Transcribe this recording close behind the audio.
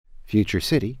Future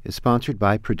City is sponsored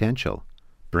by Prudential.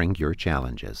 Bring your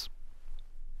challenges.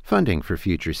 Funding for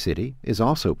Future City is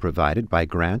also provided by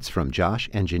grants from Josh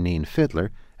and Janine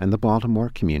Fiddler and the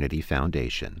Baltimore Community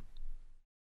Foundation.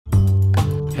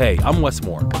 Hey, I'm Wes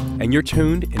Moore, and you're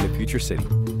tuned into Future City,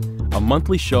 a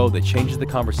monthly show that changes the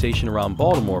conversation around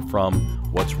Baltimore from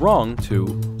what's wrong to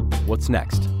what's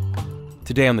next.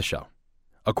 Today on the show,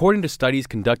 according to studies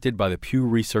conducted by the Pew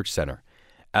Research Center,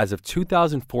 as of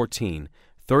 2014,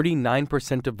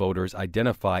 39% of voters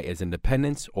identify as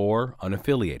independents or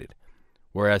unaffiliated,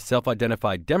 whereas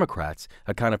self-identified Democrats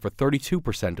accounted for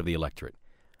 32% of the electorate.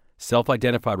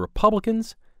 Self-identified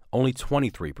Republicans, only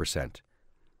 23%.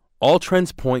 All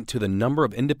trends point to the number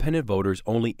of independent voters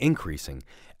only increasing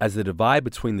as the divide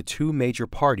between the two major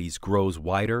parties grows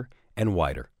wider and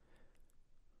wider.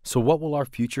 So what will our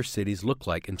future cities look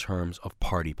like in terms of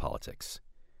party politics?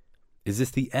 Is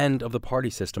this the end of the party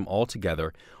system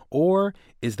altogether, or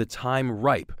is the time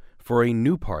ripe for a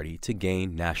new party to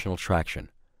gain national traction?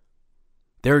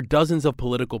 There are dozens of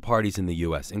political parties in the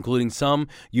U.S., including some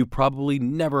you probably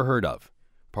never heard of.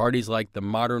 Parties like the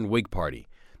Modern Whig Party,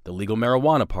 the Legal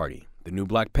Marijuana Party, the New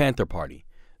Black Panther Party,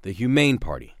 the Humane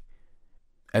Party.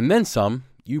 And then some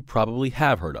you probably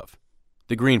have heard of,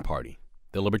 the Green Party,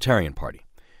 the Libertarian Party.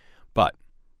 But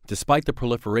despite the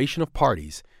proliferation of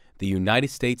parties, the United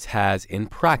States has, in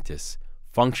practice,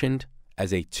 functioned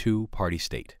as a two-party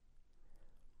state.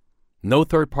 No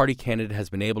third-party candidate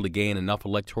has been able to gain enough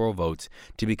electoral votes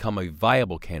to become a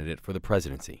viable candidate for the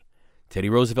presidency. Teddy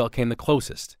Roosevelt came the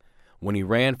closest when he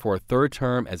ran for a third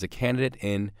term as a candidate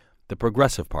in the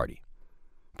Progressive Party.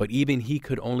 But even he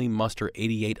could only muster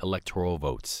 88 electoral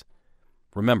votes.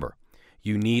 Remember,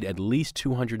 you need at least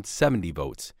 270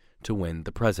 votes to win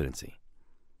the presidency.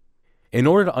 In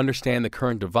order to understand the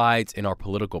current divides in our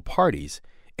political parties,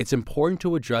 it's important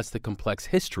to address the complex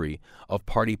history of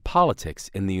party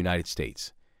politics in the United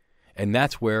States. And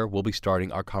that's where we'll be starting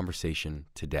our conversation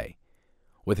today,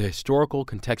 with a historical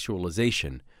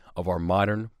contextualization of our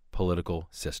modern political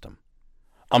system.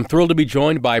 I'm thrilled to be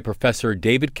joined by Professor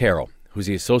David Carroll, who's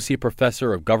the Associate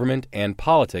Professor of Government and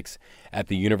Politics at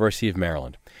the University of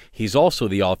Maryland. He's also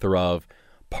the author of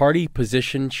Party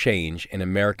Position Change in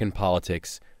American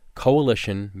Politics,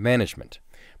 Coalition Management.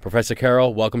 Professor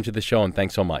Carroll, welcome to the show, and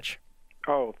thanks so much.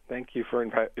 Oh, thank you for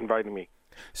inviting me.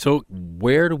 So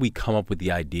where do we come up with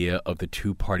the idea of the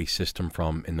two-party system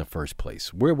from in the first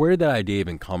place? Where did that idea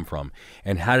even come from,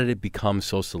 and how did it become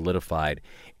so solidified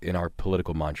in our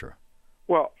political mantra?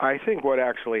 Well, I think what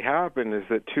actually happened is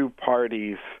that two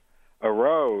parties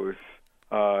arose,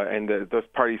 and those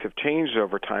parties have changed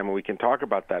over time, and we can talk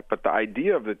about that. But the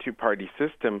idea of the two-party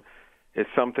system is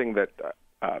something that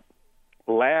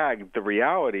lagged the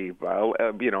reality.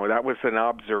 That was an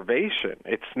observation.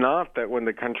 It's not that when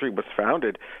the country was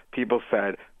founded, people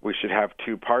said we should have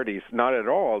two parties. Not at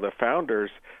all. The founders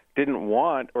didn't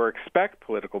want or expect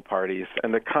political parties,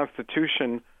 and the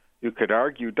Constitution, you could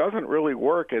argue, doesn't really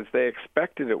work as they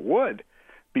expected it would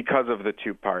because of the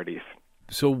two parties.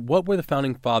 So what were the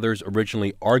Founding Fathers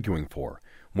originally arguing for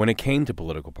when it came to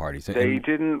political parties? They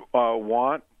didn't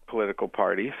want political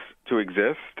parties to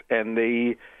exist, and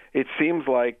it seems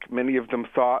like many of them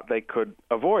thought they could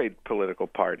avoid political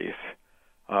parties.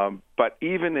 But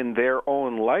even in their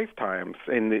own lifetimes,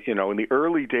 in the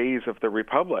early days of the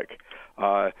Republic,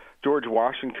 George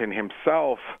Washington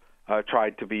himself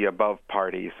tried to be above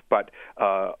parties, but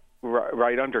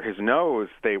right under his nose,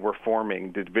 they were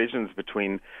forming divisions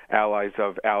between allies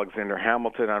of Alexander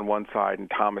Hamilton on one side and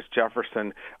Thomas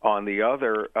Jefferson on the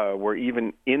other, were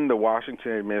even in the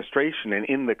Washington administration and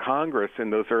in the Congress in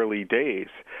those early days.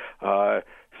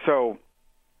 So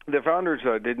the founders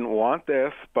didn't want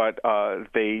this, but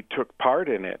they took part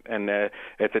in it. And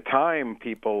at the time,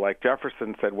 people like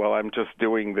Jefferson said, well, I'm just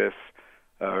doing this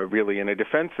really in a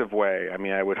defensive way. I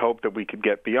mean, I would hope that we could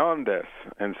get beyond this,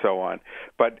 and so on.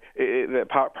 But the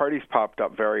parties popped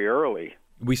up very early.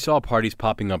 We saw parties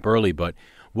popping up early, but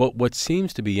what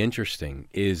seems to be interesting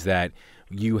is that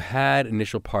you had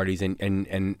initial parties,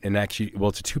 and actually,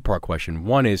 well, it's a two-part question.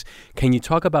 One is, can you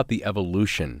talk about the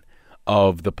evolution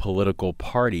of the political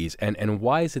parties, and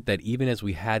why is it that even as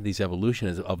we had these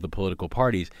evolutions of the political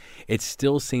parties, it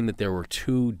still seemed that there were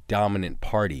two dominant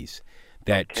parties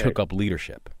that took up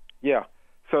leadership? Yeah.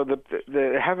 So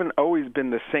there haven't always been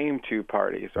the same two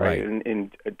parties, right? In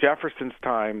Jefferson's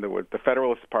time, there was the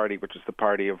Federalist Party, which is the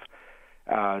party of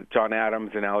John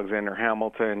Adams and Alexander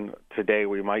Hamilton. Today,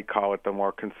 we might call it the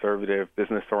more conservative,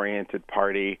 business-oriented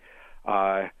party.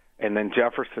 And then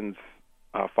Jefferson's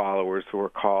followers, who were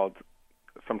called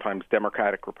sometimes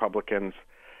Democratic Republicans.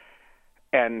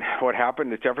 And what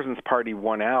happened is Jefferson's party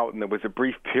won out, and there was a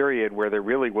brief period where there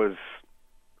really was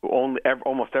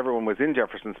almost everyone was in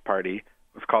Jefferson's party.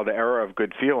 It was called the era of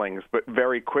good feelings, but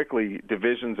very quickly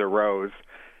divisions arose,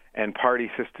 and party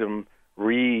system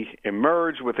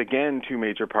re-emerged with, again, two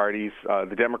major parties,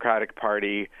 the Democratic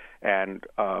Party and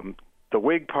the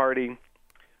Whig Party.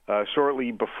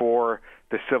 Shortly before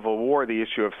the Civil War, the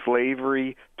issue of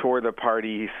slavery tore the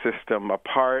party system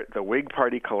apart. The Whig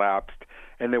Party collapsed,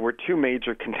 and there were two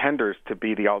major contenders to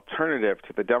be the alternative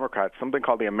to the Democrats, something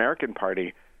called the American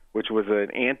Party, which was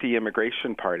an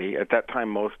anti-immigration party. At that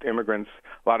time, a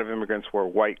lot of immigrants were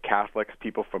white Catholics,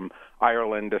 people from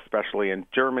Ireland, especially in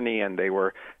Germany, and they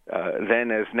were,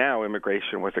 then as now,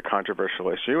 immigration was a controversial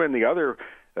issue. And the other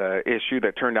issue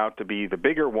that turned out to be the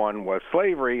bigger one was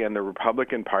slavery, and the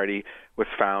Republican Party was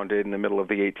founded in the middle of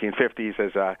the 1850s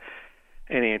as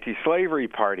an anti-slavery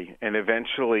party. And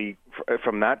eventually,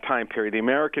 from that time period, the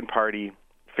American Party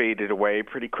faded away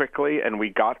pretty quickly, and we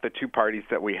got the two parties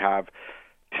that we have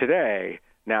today.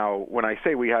 Now, when I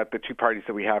say we have the two parties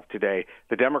that we have today,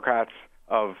 the Democrats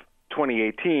of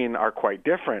 2018 are quite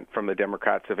different from the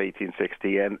Democrats of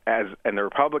 1860, and the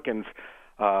Republicans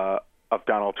of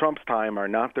Donald Trump's time are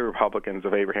not the Republicans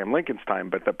of Abraham Lincoln's time,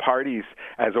 but the parties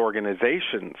as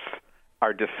organizations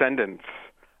are descendants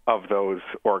of those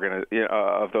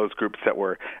groups that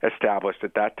were established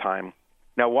at that time.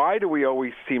 Now, why do we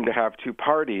always seem to have two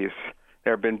parties?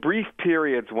 There have been brief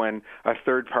periods when a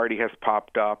third party has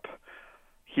popped up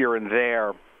here and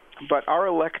there, but our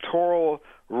electoral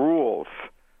rules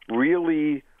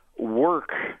really work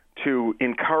to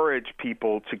encourage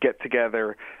people to get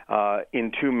together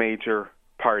in two major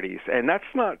parties. And that's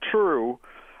not true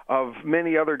of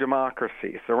many other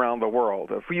democracies around the world.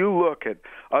 If you look at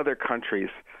other countries,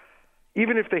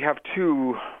 even if they have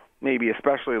two maybe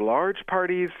especially large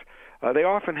parties, they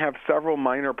often have several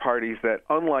minor parties that,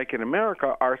 unlike in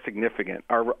America, are significant,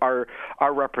 are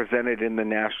represented in the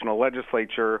national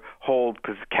legislature, hold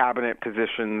cabinet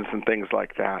positions and things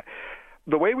like that.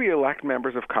 The way we elect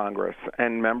members of Congress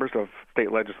and members of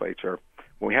state legislature,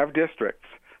 when we have districts,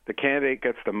 the candidate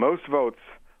gets the most votes,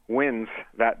 wins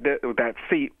that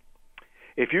seat.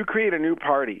 If you create a new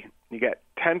party, you get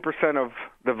 10% of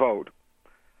the vote.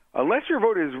 Unless your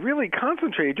vote is really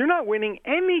concentrated, you're not winning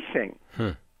anything.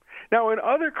 Now, in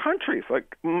other countries,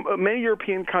 like many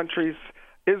European countries,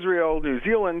 Israel, New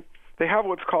Zealand, they have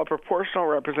what's called proportional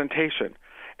representation,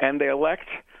 and they elect.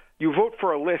 You vote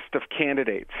for a list of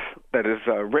candidates that is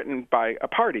written by a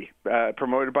party,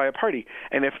 promoted by a party.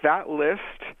 And if that list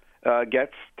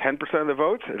gets 10% of the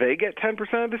votes, they get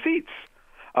 10% of the seats.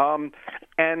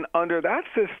 And under that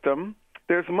system,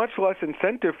 there's much less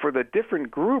incentive for the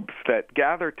different groups that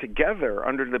gather together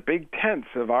under the big tents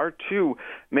of our two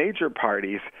major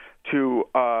parties to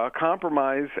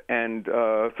compromise and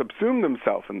subsume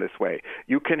themselves in this way.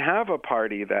 You can have a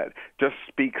party that just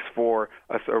speaks for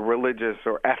a religious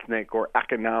or ethnic or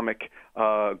economic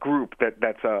group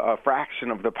that's a fraction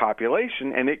of the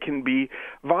population, and it can be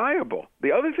viable.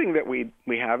 The other thing that we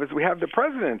have is we have the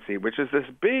presidency, which is this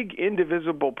big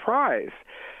indivisible prize.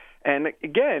 And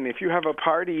again, if you have a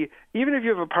party, even if you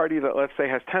have a party that, let's say,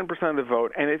 has 10% of the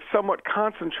vote and it's somewhat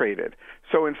concentrated,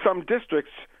 so in some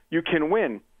districts you can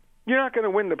win, you're not going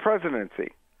to win the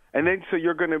presidency. And then so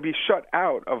you're going to be shut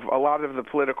out of a lot of the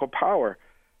political power.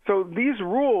 So these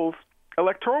rules,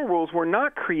 electoral rules, were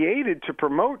not created to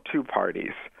promote two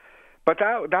parties, but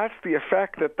that's the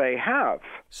effect that they have.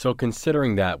 So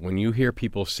considering that, when you hear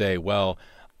people say, well,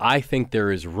 I think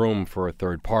there is room for a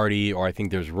third party, or I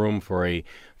think there's room for a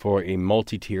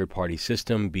multi-tiered party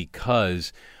system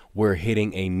because we're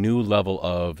hitting a new level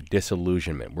of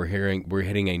disillusionment. We're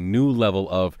hitting a new level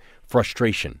of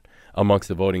frustration amongst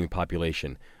the voting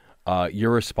population. Your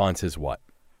response is what?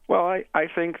 Well, I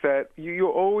think that you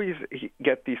always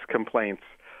get these complaints.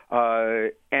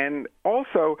 And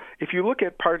also, if you look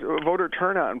at voter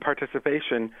turnout and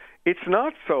participation, it's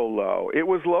not so low. It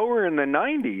was lower in the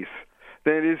 90s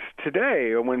than it is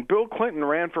today. When Bill Clinton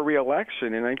ran for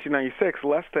re-election in 1996,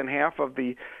 less than half of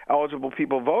the eligible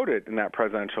people voted in that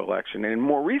presidential election. And in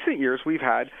more recent years, we've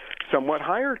had somewhat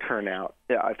higher turnout.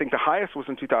 I think the highest was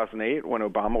in 2008 when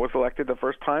Obama was elected the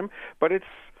first time, but it's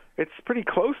pretty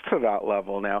close to that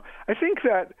level now. I think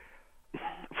that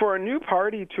for a new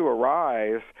party to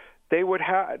arise,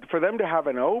 for them to have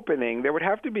an opening, there would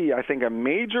have to be, I think, a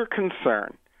major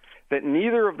concern that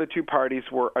neither of the two parties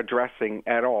were addressing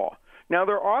at all. Now,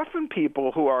 there are often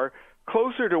people who are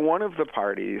closer to one of the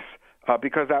parties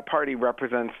because that party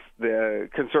represents the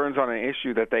concerns on an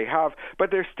issue that they have, but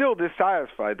they're still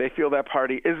dissatisfied. They feel that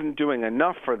party isn't doing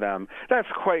enough for them. That's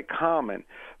quite common.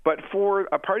 But for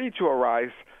a party to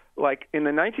arise, like in the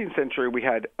 19th century, we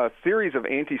had a series of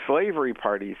anti-slavery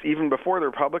parties. Even before the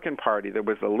Republican Party, there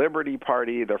was the Liberty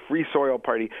Party, the Free Soil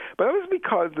Party. But that was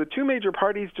because the two major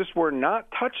parties just were not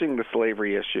touching the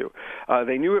slavery issue.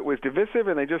 They knew it was divisive,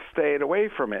 and they just stayed away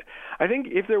from it. I think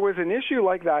if there was an issue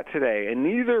like that today, and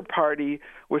neither party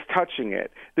was touching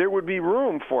it, there would be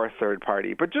room for a third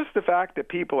party. But just the fact that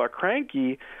people are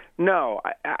cranky, no.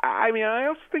 I mean, I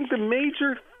also think the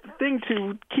major thing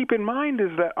to keep in mind is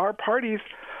that our parties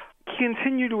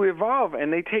continue to evolve,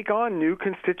 and they take on new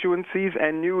constituencies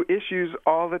and new issues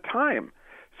all the time.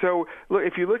 So look,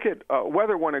 if you look at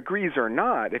whether one agrees or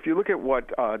not, if you look at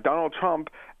what Donald Trump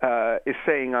is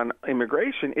saying on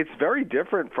immigration, it's very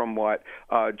different from what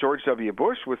George W.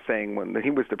 Bush was saying when he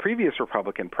was the previous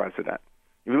Republican president.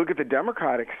 If you look at the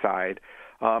Democratic side,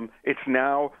 it's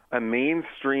now a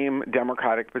mainstream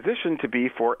Democratic position to be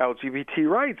for LGBT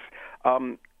rights.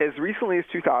 As recently as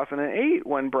 2008,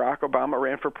 when Barack Obama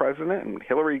ran for president and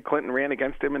Hillary Clinton ran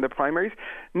against him in the primaries,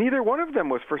 neither one of them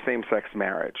was for same-sex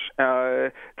marriage.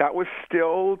 That was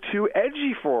still too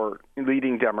edgy for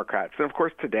leading Democrats. And, of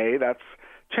course, today that's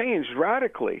changed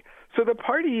radically. So the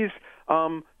parties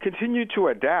continue to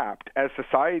adapt as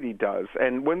society does.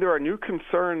 And when there are new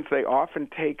concerns, they often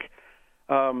take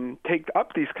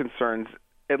up these concerns,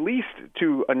 at least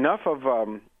to enough of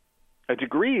a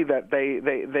degree that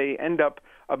they end up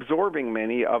absorbing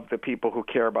many of the people who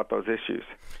care about those issues.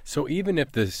 So even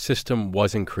if the system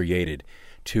wasn't created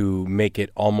to make it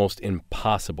almost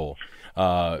impossible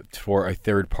for a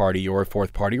third party or a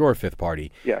fourth party or a fifth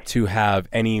party to have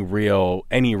any real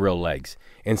legs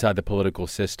inside the political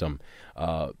system,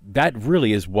 that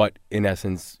really is what, in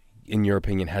essence, in your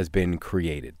opinion, has been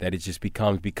created, that it just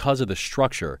becomes, because of the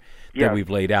structure that we've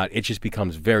laid out, it just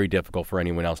becomes very difficult for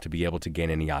anyone else to be able to gain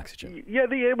any oxygen. Yeah,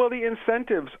 the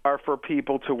incentives are for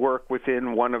people to work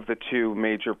within one of the two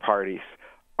major parties.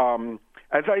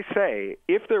 As I say,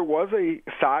 if there was a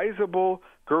sizable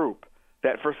group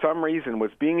that for some reason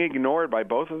was being ignored by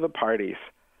both of the parties,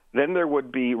 then there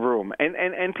would be room.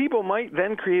 And people might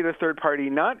then create a third party,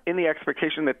 not in the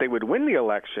expectation that they would win the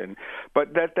election,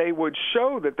 but that they would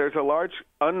show that there's a large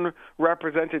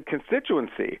unrepresented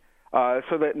constituency,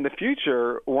 so that in the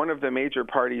future, one of the major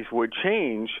parties would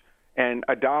change and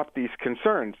adopt these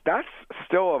concerns. That's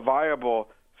still a viable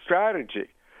strategy.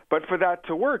 But for that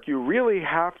to work, you really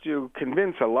have to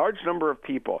convince a large number of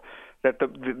people that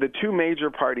the two major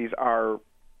parties are,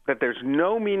 that there's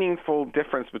no meaningful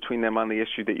difference between them on the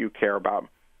issue that you care about.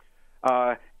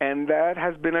 And that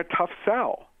has been a tough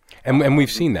sell. And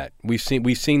we've seen that. We've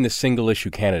seen the single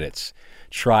issue candidates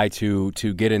try to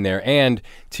get in there. And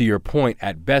to your point,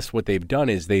 at best what they've done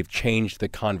is they've changed the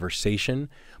conversation,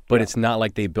 but it's not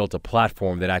like they built a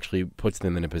platform that actually puts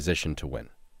them in a position to win.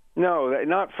 No,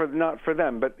 not for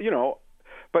them. But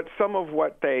but some of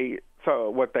what they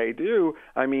do,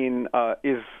 I mean,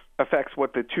 affects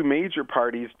what the two major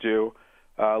parties do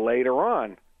later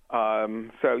on.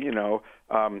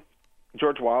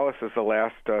 George Wallace is the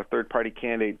last third-party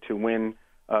candidate to win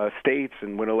states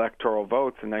and win electoral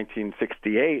votes in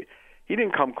 1968. He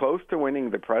didn't come close to winning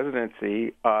the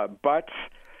presidency, but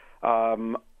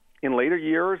in later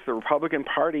years, the Republican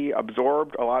Party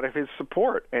absorbed a lot of his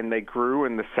support, and they grew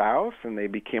in the South, and they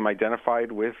became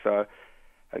identified with,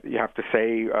 you have to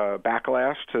say,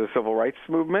 backlash to the civil rights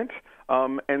movement.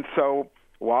 And so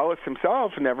Wallace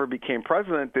himself never became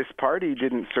president. This party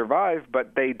didn't survive,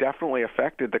 but they definitely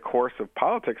affected the course of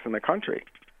politics in the country.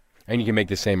 And you can make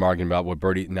the same argument about what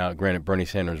Bernie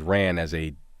Sanders ran as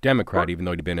a Democrat, even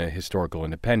though he'd been a historical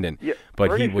independent. Yeah, but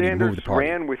Bernie he moved the party.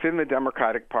 Ran within the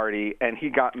Democratic Party, and he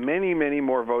got many, many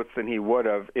more votes than he would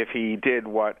have if he did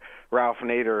what Ralph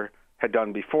Nader had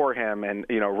done before him and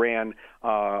ran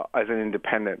as an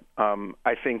independent.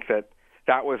 I think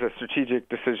that was a strategic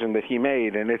decision that he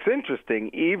made, and it's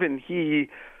interesting. Even he,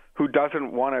 who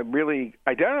doesn't want to really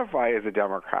identify as a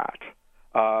Democrat,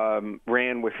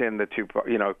 ran within the two,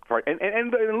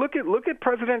 and look at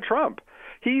President Trump.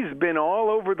 He's been all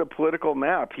over the political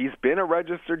map. He's been a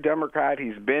registered Democrat.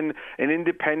 He's been an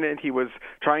independent. He was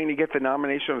trying to get the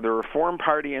nomination of the Reform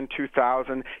Party in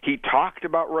 2000. He talked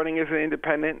about running as an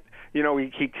independent. He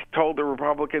told the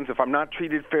Republicans, if I'm not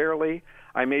treated fairly,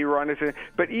 I may run as a...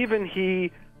 But even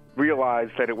he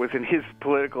realized that it was in his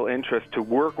political interest to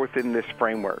work within this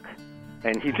framework.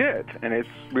 And he did, and it's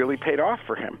really paid off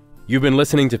for him. You've been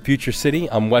listening to Future City.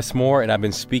 I'm Wes Moore, and I've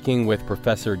been speaking with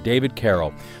Professor David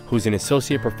Carroll, who's an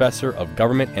associate professor of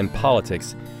government and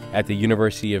politics at the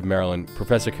University of Maryland.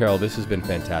 Professor Carroll, this has been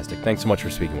fantastic. Thanks so much for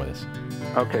speaking with us.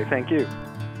 Okay, thank you.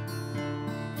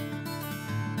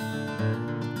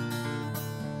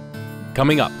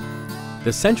 Coming up, The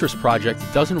centrist project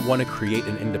doesn't want to create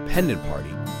an independent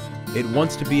party. It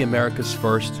wants to be America's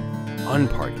first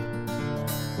unparty.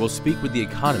 We'll speak with the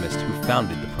economist who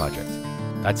founded the project.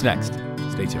 That's next.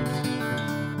 Stay tuned.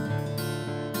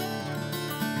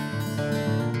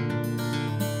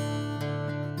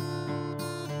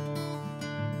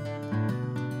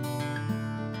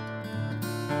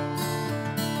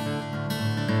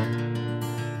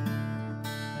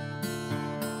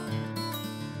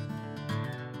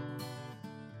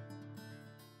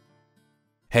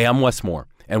 Hey, I'm Wes Moore,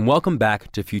 and welcome back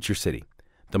to Future City,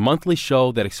 the monthly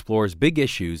show that explores big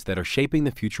issues that are shaping the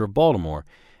future of Baltimore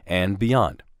and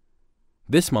beyond.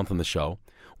 This month on the show,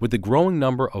 with the growing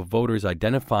number of voters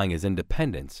identifying as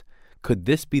independents, could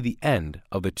this be the end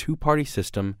of the two-party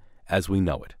system as we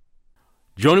know it?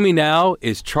 Joining me now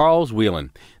is Charles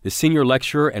Whelan, the senior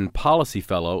lecturer and policy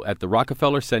fellow at the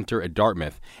Rockefeller Center at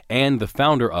Dartmouth and the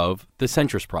founder of the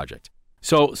Centrist Project.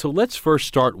 So let's first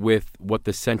start with what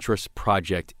the Centrist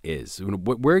Project is.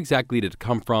 Where exactly did it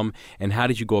come from, and how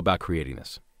did you go about creating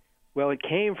this? Well, it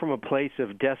came from a place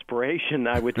of desperation,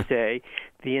 I would say.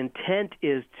 The intent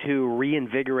is to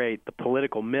reinvigorate the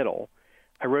political middle.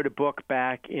 I wrote a book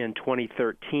back in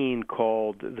 2013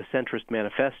 called The Centrist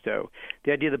Manifesto.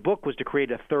 The idea of the book was to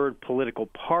create a third political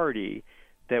party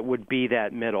that would be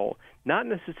that middle, not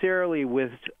necessarily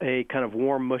with a kind of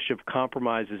warm mush of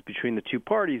compromises between the two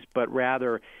parties, but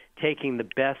rather taking the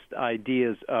best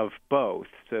ideas of both.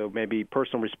 So maybe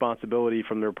personal responsibility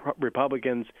from the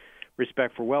Republicans,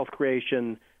 respect for wealth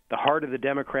creation, the heart of the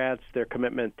Democrats, their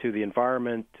commitment to the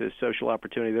environment, to social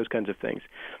opportunity, those kinds of things.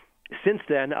 Since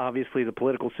then, obviously, the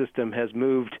political system has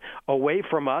moved away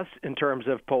from us in terms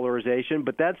of polarization,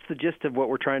 but that's the gist of what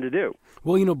we're trying to do.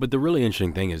 Well, but the really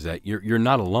interesting thing is that you're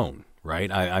not alone,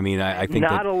 right? I think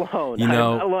not that, alone.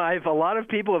 I've a lot of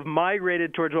people have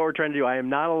migrated towards what we're trying to do. I am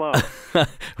not alone.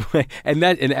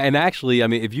 and actually,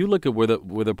 if you look at where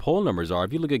the poll numbers are,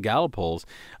 if you look at Gallup polls,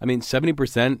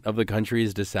 70% of the country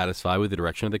is dissatisfied with the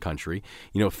direction of the country.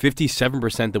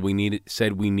 57% that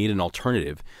said we need an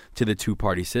alternative to the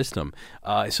two-party system.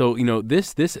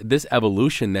 This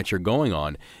evolution that you're going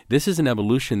on, this is an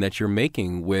evolution that you're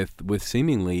making with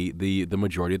seemingly the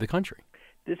majority of the country.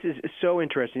 This is so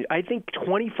interesting. I think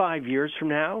 25 years from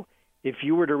now, if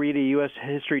you were to read a U.S.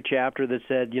 history chapter that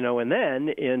said, and then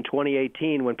in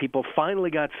 2018, when people finally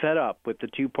got fed up with the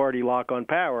two-party lock on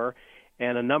power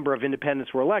and a number of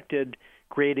independents were elected,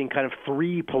 creating kind of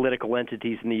three political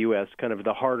entities in the U.S., kind of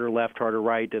the harder left, harder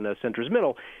right, and a centrist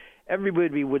middle,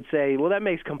 everybody would say, well, that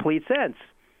makes complete sense.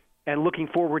 And looking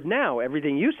forward now,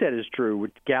 everything you said is true.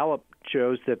 Gallup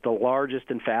shows that the largest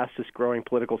and fastest growing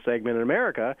political segment in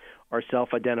America are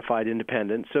self-identified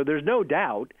independents. So there's no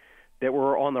doubt that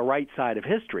we're on the right side of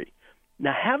history.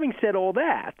 Now, having said all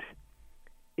that,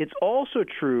 it's also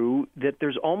true that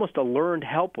there's almost a learned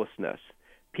helplessness.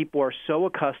 People are so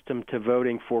accustomed to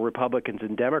voting for Republicans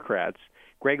and Democrats.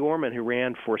 Greg Orman, who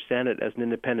ran for Senate as an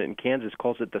independent in Kansas,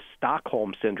 calls it the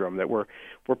Stockholm Syndrome, that we're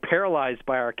paralyzed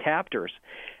by our captors.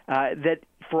 That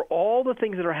for all the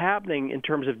things that are happening in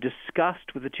terms of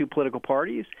disgust with the two political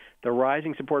parties, the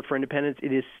rising support for independence,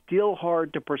 it is still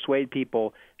hard to persuade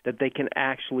people that they can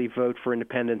actually vote for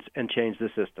independence and change the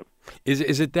system.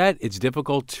 Is it that it's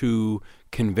difficult to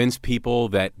convince people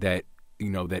that that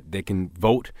they can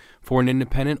vote for an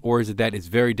independent, or is it that it's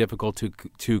very difficult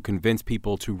to convince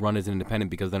people to run as an independent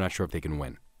because they're not sure if they can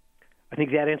win? I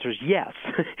think that answer is yes.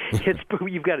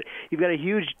 You've got a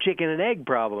huge chicken and egg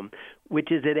problem,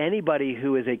 which is that anybody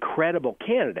who is a credible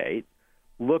candidate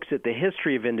looks at the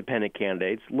history of independent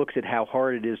candidates, looks at how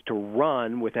hard it is to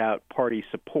run without party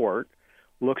support,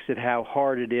 looks at how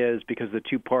hard it is because the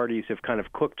two parties have kind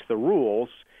of cooked the rules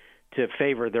to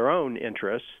favor their own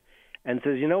interests, and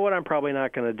says, you know what, I'm probably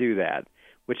not going to do that,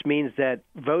 which means that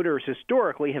voters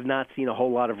historically have not seen a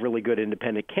whole lot of really good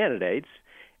independent candidates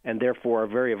and therefore are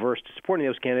very averse to supporting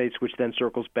those candidates, which then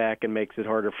circles back and makes it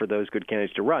harder for those good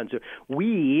candidates to run. So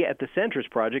we at the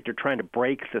Centrist Project are trying to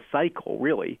break the cycle,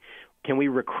 really. Can we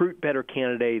recruit better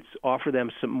candidates, offer them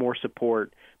some more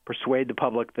support, persuade the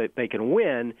public that they can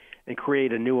win, and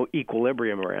create a new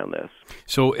equilibrium around this?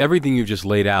 So everything you've just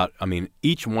laid out,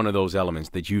 each one of those elements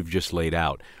that you've just laid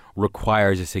out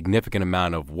requires a significant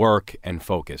amount of work and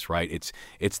focus, right?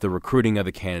 It's the recruiting of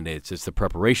the candidates. It's the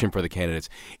preparation for the candidates.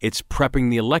 It's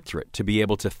prepping the electorate to be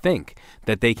able to think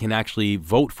that they can actually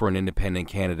vote for an independent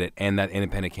candidate and that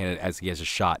independent candidate has a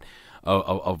shot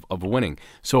of winning.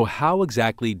 So how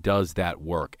exactly does that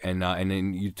work? And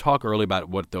then you talk earlier about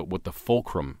what the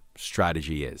fulcrum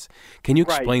strategy is. Can you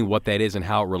explain what that is and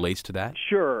how it relates to that?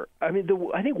 Sure. I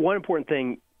think one important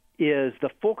thing is the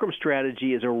fulcrum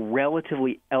strategy is a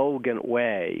relatively elegant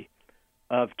way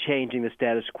of changing the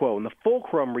status quo. And the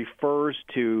fulcrum refers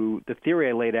to the theory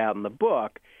I laid out in the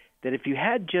book that if you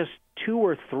had just 2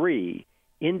 or 3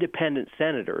 independent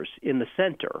senators in the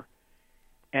center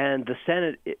and the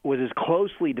Senate was as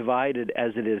closely divided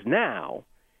as it is now,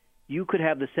 you could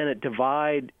have the Senate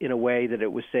divide in a way that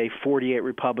it was, say, 48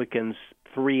 Republicans,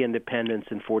 3 independents,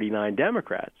 and 49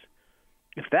 Democrats.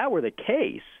 If that were the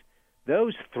case,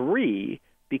 those 3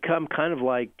 become kind of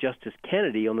like Justice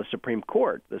Kennedy on the Supreme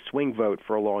Court, the swing vote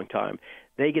for a long time.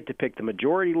 They get to pick the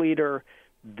majority leader.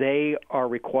 They are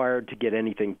required to get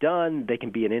anything done. They can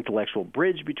be an intellectual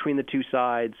bridge between the two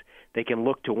sides. They can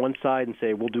look to one side and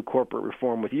say, we'll do corporate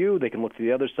reform with you. They can look to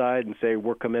the other side and say,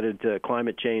 we're committed to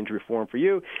climate change reform for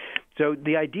you. So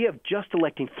the idea of just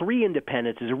electing 3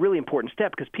 independents is a really important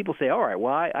step because people say, all right,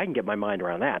 well, I can get my mind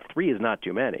around that. 3 is not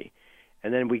too many.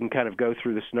 And then we can kind of go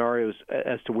through the scenarios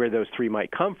as to where those 3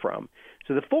 might come from.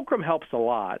 So the fulcrum helps a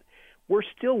lot. We're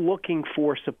still looking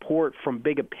for support from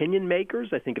big opinion makers.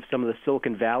 I think of some of the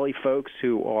Silicon Valley folks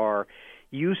who are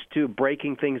used to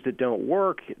breaking things that don't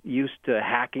work, used to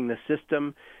hacking the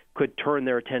system, could turn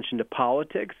their attention to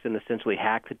politics and essentially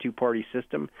hack the two-party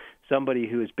system. Somebody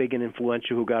who is big and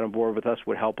influential who got on board with us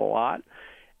would help a lot.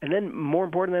 And then more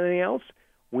important than anything else,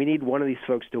 we need one of these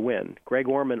folks to win. Greg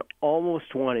Orman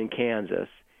almost won in Kansas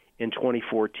in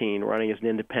 2014, running as an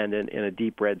independent in a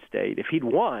deep red state. If he'd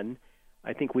won,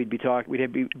 I think we'd be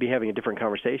having a different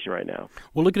conversation right now.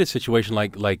 Well, look at a situation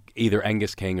like either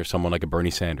Angus King or someone like a Bernie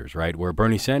Sanders, right? Where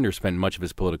Bernie Sanders spent much of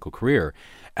his political career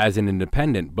as an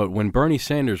independent, but when Bernie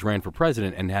Sanders ran for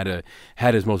president and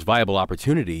had his most viable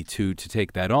opportunity to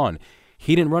take that on,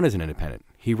 he didn't run as an independent.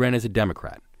 He ran as a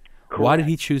Democrat. Correct. Why did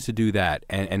he choose to do that?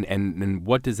 And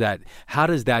what does that? How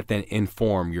does that then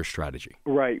inform your strategy?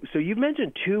 Right. So you've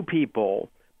mentioned 2 people,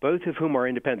 both of whom are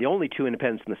independent, the only 2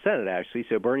 independents in the Senate, actually,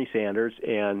 so Bernie Sanders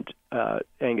and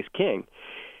Angus King.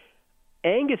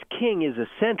 Angus King is a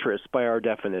centrist by our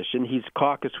definition. He's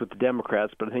caucused with the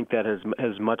Democrats, but I think that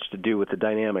has much to do with the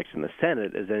dynamics in the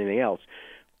Senate as anything else.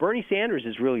 Bernie Sanders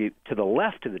is really to the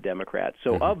left of the Democrats.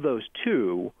 So of those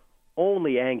 2,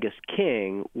 only Angus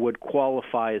King would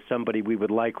qualify as somebody we would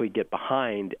likely get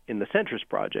behind in the centrist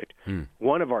project.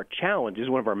 One of our challenges,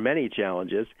 one of our many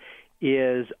challenges,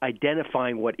 is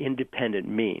identifying what independent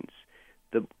means.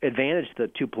 The advantage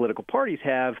that 2 political parties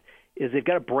have is they've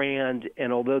got a brand,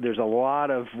 and although there's a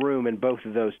lot of room in both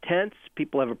of those tents,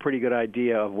 people have a pretty good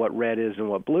idea of what red is and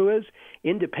what blue is.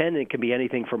 Independent can be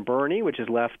anything from Bernie, which is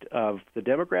left of the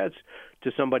Democrats,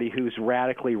 to somebody who's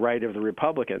radically right of the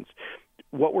Republicans.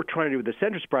 What we're trying to do with the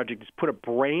centrist project is put a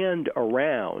brand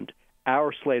around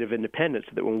our slate of independents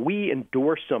so that when we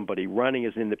endorse somebody running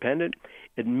as independent,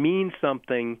 it means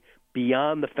something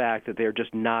beyond the fact that they're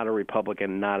just not a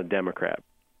Republican, not a Democrat.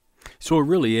 So it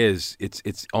really is,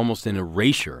 it's almost an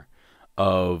erasure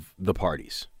of the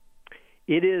parties.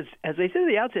 It is, as I said at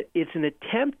the outset, it's an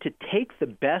attempt to take the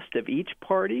best of each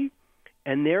party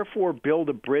and therefore build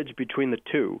a bridge between the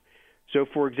 2. So,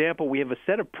 for example, we have a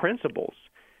set of principles.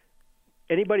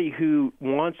 Anybody who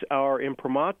wants our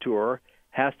imprimatur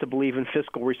has to believe in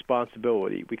fiscal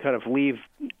responsibility. We kind of leave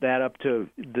that up to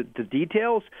the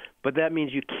details, but that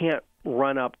means you can't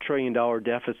run up trillion-dollar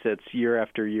deficits year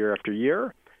after year after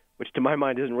year, which to my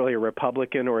mind isn't really a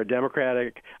Republican or a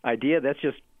Democratic idea. That's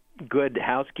just good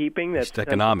housekeeping. That's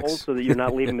economics. So that you're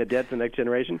not leaving the debt to the next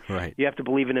generation. Right. You have to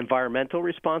believe in environmental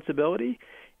responsibility.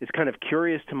 It's kind of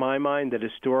curious to my mind that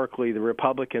historically the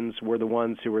Republicans were the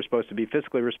ones who were supposed to be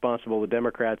fiscally responsible, the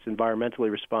Democrats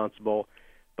environmentally responsible.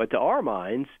 But to our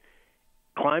minds,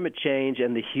 climate change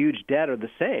and the huge debt are the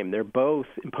same. They're both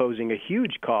imposing a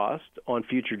huge cost on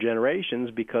future generations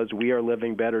because we are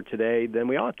living better today than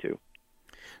we ought to.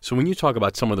 So when you talk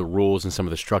about some of the rules and some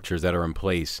of the structures that are in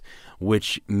place,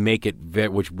 which make it,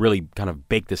 which really kind of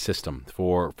bake the system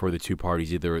for the 2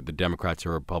 parties, either the Democrats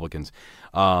or Republicans,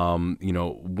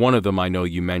 one of them I know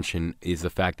you mentioned is the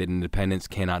fact that independents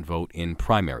cannot vote in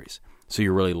primaries. So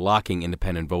you're really locking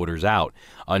independent voters out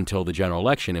until the general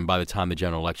election, and by the time the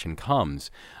general election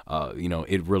comes,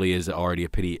 it really is already a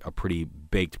pretty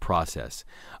baked process.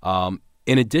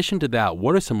 In addition to that,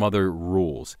 what are some other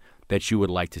rules that you would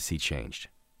like to see changed?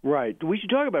 Right. We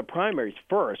should talk about primaries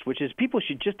first, which is people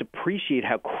should just appreciate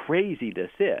how crazy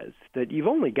this is, that you've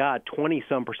only got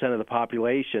 20-some% of the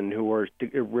population who are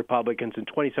Republicans and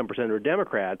 20-some% who are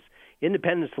Democrats.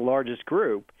 Independents the largest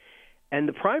group. And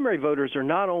the primary voters are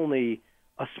not only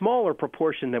a smaller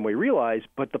proportion than we realize,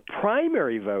 but the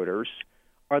primary voters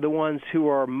are the ones who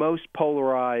are most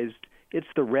polarized. It's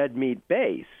the red meat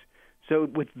base. So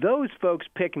with those folks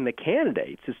picking the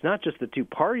candidates, it's not just the 2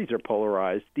 parties are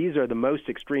polarized. These are the most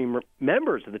extreme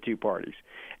members of the 2 parties.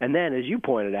 And then, as you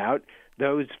pointed out,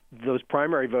 those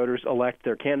primary voters elect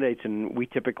their candidates, and we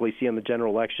typically see on the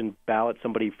general election ballot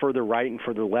somebody further right and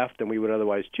further left than we would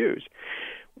otherwise choose.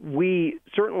 We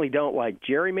certainly don't like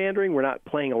gerrymandering. We're not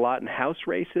playing a lot in House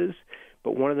races,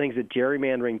 but one of the things that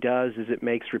gerrymandering does is it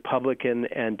makes Republican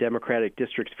and Democratic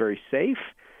districts very safe.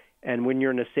 And when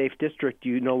you're in a safe district,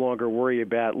 you no longer worry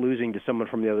about losing to someone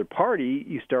from the other party.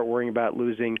 You start worrying about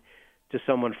losing to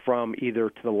someone from either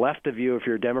to the left of you if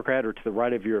you're a Democrat or to the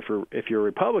right of you if you're a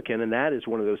Republican. And that is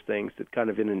one of those things that kind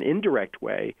of in an indirect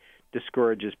way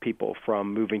discourages people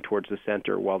from moving towards the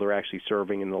center while they're actually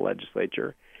serving in the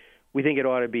legislature. We think it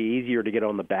ought to be easier to get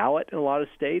on the ballot in a lot of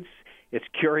states. It's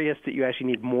curious that you actually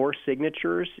need more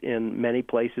signatures in many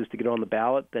places to get on the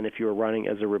ballot than if you were running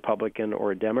as a Republican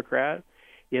or a Democrat.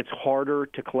 It's harder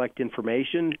to collect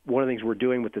information. One of the things we're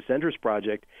doing with the Centers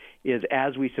Project is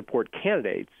as we support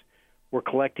candidates, we're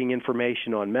collecting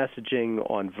information on messaging,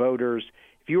 on voters.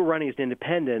 If you were running as an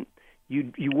independent,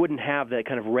 you wouldn't have that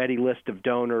kind of ready list of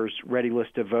donors, ready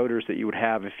list of voters that you would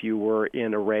have if you were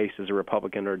in a race as a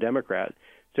Republican or a Democrat.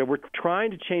 So we're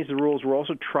trying to change the rules. We're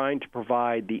also trying to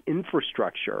provide the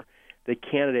infrastructure that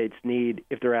candidates need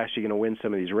if they're actually going to win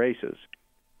some of these races.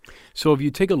 So if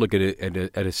you take a look at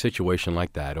a situation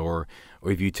like that, or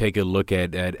if you take a look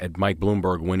at Mike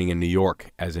Bloomberg winning in New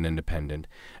York as an independent,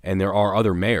 and there are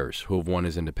other mayors who have won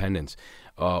as independents,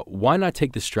 why not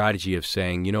take the strategy of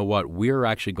saying, you know what, we're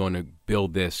actually going to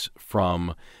build this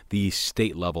from the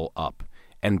state level up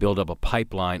and build up a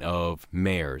pipeline of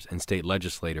mayors and state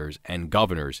legislators and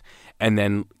governors, and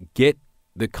then get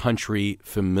the country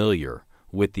familiar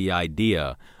with the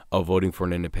idea of voting for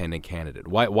an independent candidate?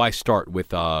 Why start with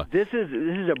This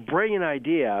is a brilliant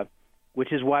idea,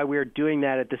 which is why we're doing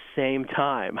that at the same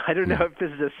time. I don't know if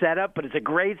this is a setup, but it's a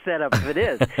great setup if it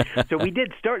is. So we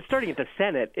did starting at the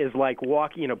Senate is like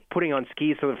putting on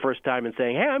skis for the first time and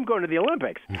saying, hey, I'm going to the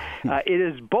Olympics. It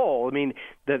is bold. I mean,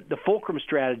 the Fulcrum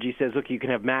strategy says, look, you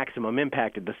can have maximum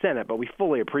impact at the Senate, but we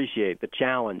fully appreciate the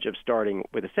challenge of starting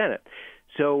with the Senate.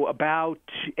 So about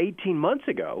 18 months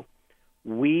ago,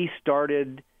 we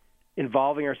started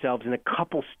involving ourselves in a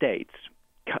couple states.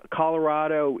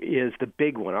 Colorado is the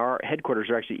big one. Our headquarters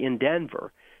are actually in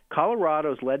Denver.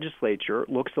 Colorado's legislature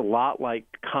looks a lot like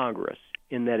Congress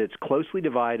in that it's closely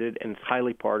divided and it's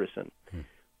highly partisan.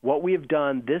 What we have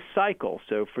done this cycle,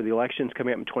 so for the elections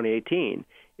coming up in 2018,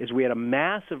 is we had a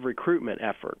massive recruitment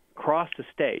effort across the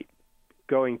state,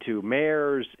 going to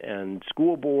mayors and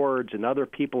school boards and other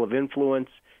people of influence,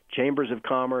 chambers of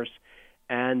commerce,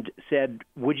 and said,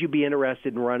 would you be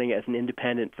interested in running as an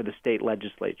independent for the state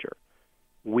legislature?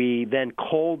 We then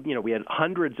culled, we had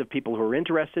hundreds of people who were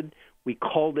interested. We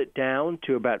culled it down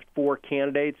to about 4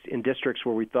 candidates in districts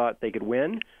where we thought they could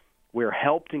win. We're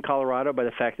helped in Colorado by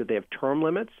the fact that they have term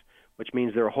limits, which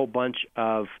means there are a whole bunch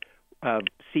of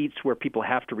seats where people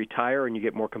have to retire and you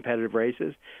get more competitive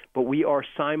races. But we are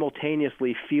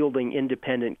simultaneously fielding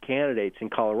independent candidates in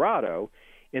Colorado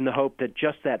in the hope that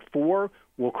just that 4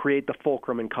 will create the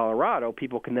fulcrum in Colorado.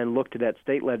 People can then look to that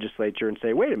state legislature and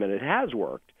say, wait a minute, it has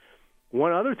worked.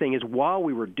 One other thing is while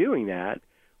we were doing that,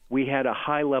 we had a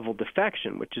high-level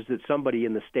defection, which is that somebody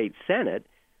in the state Senate,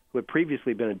 who had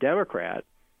previously been a Democrat,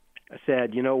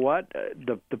 said, you know what,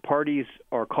 the parties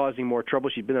are causing more trouble.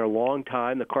 She'd been there a long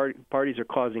time. The parties are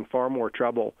causing far more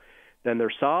trouble than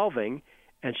they're solving,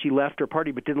 and she left her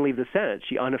party but didn't leave the Senate.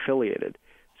 She unaffiliated.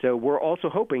 So we're also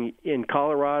hoping in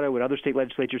Colorado and other state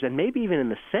legislatures, and maybe even in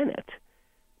the Senate,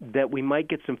 that we might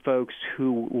get some folks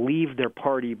who leave their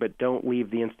party but don't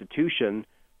leave the institution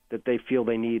that they feel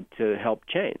they need to help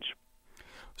change.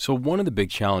 So one of the big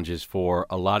challenges for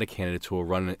a lot of candidates who will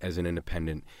run as an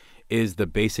independent is the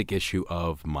basic issue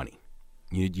of money.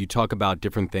 You talk about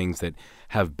different things that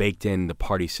have baked in the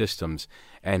party systems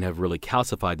and have really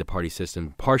calcified the party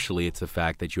system. Partially, it's the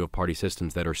fact that you have party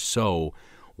systems that are so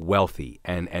wealthy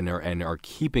and are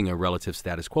keeping a relative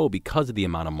status quo because of the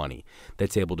amount of money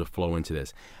that's able to flow into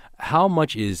this. How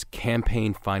much is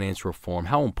campaign finance reform?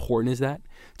 How important is that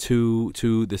to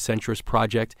the centrist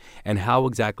project? And how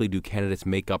exactly do candidates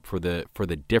make up for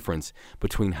the difference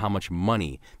between how much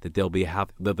money that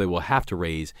they will have to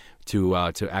raise to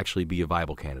actually be a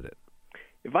viable candidate?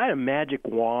 If I had a magic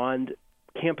wand,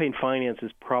 campaign finance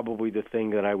is probably the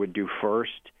thing that I would do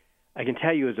first. I can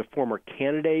tell you as a former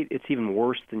candidate, it's even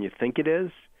worse than you think it is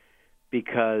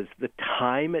because the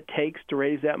time it takes to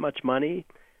raise that much money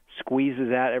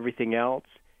squeezes out everything else.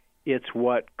 It's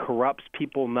what corrupts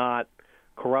people, not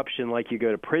corruption like you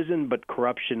go to prison, but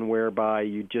corruption whereby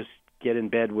you just get in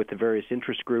bed with the various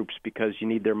interest groups because you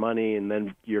need their money and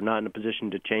then you're not in a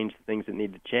position to change the things that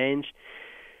need to change.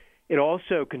 It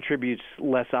also contributes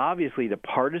less obviously to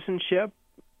partisanship.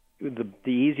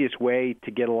 the easiest way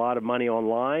to get a lot of money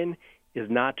online is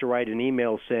not to write an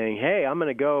email saying, hey, I'm going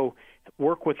to go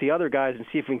work with the other guys and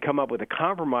see if we can come up with a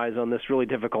compromise on this really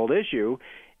difficult issue.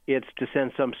 It's to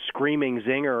send some screaming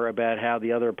zinger about how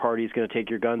the other party is going to take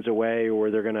your guns away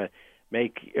or they're going to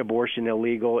make abortion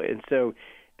illegal. And so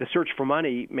the search for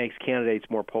money makes candidates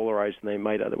more polarized than they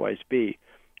might otherwise be.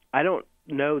 I don't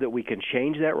know that we can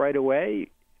change that right away.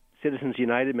 Citizens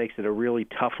United makes it a really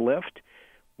tough lift.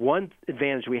 One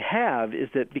advantage we have is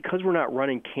that because we're not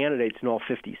running candidates in all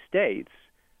 50 states,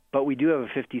 but we do have a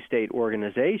 50-state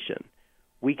organization,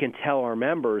 we can tell our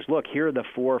members, look, here are the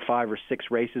 4 or 5 or 6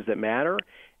 races that matter,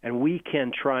 and we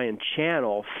can try and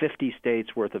channel 50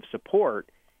 states' worth of support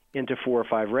into 4 or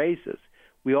 5 races.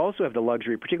 We also have the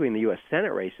luxury, particularly in the U.S.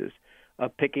 Senate races,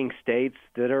 of picking states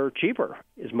that are cheaper.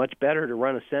 It's much better to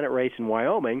run a Senate race in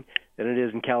Wyoming than it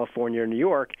is in California or New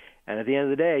York. And at the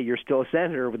end of the day, you're still a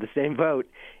senator with the same vote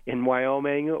in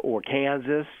Wyoming or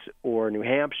Kansas or New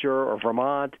Hampshire or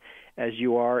Vermont as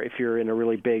you are if you're in a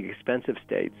really big, expensive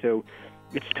state. So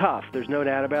it's tough. There's no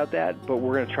doubt about that, but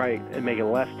we're going to try and make it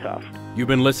less tough. You've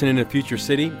been listening to Future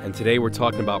City, and today we're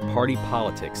talking about party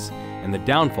politics and the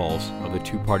downfalls of the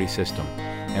two-party system.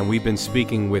 And we've been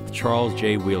speaking with Charles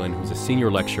J. Whelan, who's a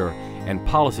senior lecturer and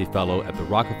policy fellow at the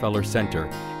Rockefeller Center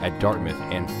at Dartmouth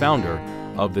and founder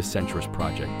of the Centrist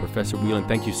Project. Professor Whelan,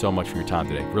 thank you so much for your time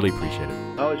today. Really appreciate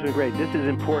it. Oh, it's been great. This is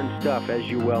important stuff, as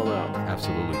you well know.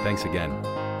 Absolutely. Thanks again.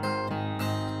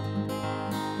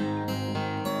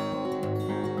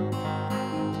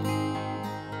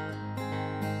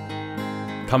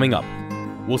 Coming up,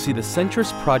 we'll see the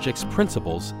Centrist Project's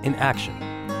principles in action.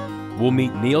 We'll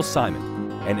meet Neil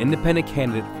Simon, an independent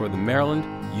candidate for the Maryland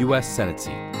U.S. Senate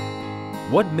seat.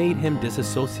 What made him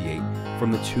disassociate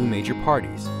from the two major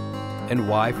parties? And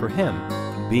why, for him,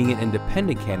 being an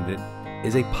independent candidate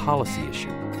is a policy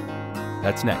issue?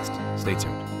 That's next. Stay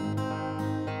tuned.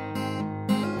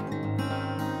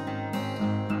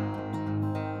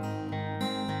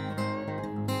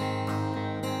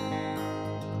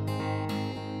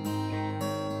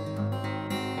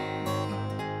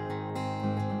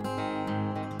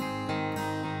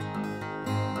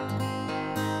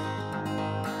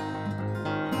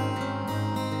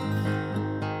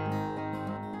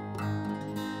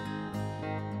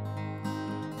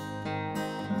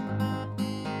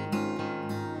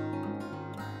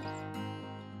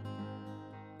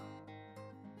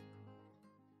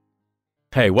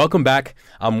 Hey, welcome back.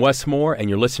 I'm Wes Moore, and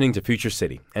you're listening to Future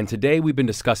City. And today we've been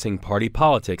discussing party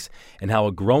politics and how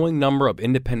a growing number of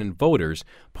independent voters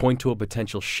point to a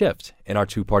potential shift in our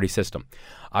two-party system.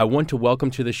 I want to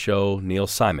welcome to the show Neil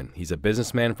Simon. He's a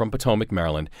businessman from Potomac,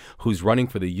 Maryland, who's running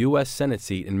for the U.S. Senate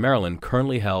seat in Maryland,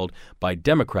 currently held by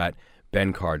Democrat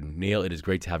Ben Cardin. Neil, it is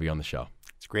great to have you on the show.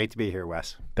 It's great to be here,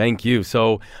 Wes. Thank you.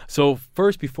 So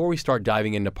first, before we start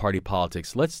diving into party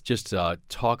politics, let's just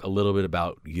talk a little bit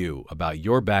about you, about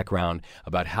your background,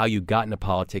 about how you got into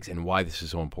politics and why this is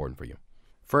so important for you.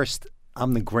 First,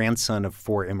 I'm the grandson of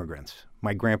 4 immigrants.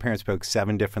 My grandparents spoke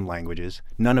 7 different languages,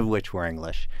 none of which were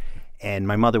English. And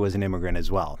my mother was an immigrant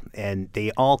as well. And they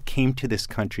all came to this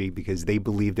country because they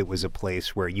believed it was a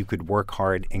place where you could work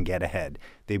hard and get ahead.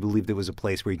 They believed it was a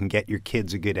place where you can get your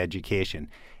kids a good education.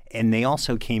 And they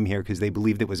also came here because they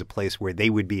believed it was a place where they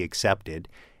would be accepted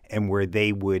and where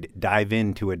they would dive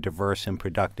into a diverse and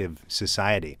productive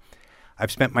society.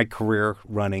 I've spent my career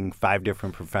running 5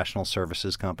 different professional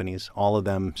services companies, all of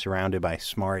them surrounded by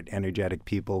smart, energetic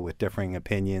people with differing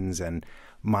opinions, and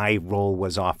my role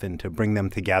was often to bring them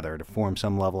together to form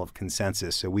some level of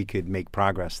consensus so we could make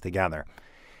progress together.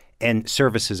 And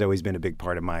service has always been a big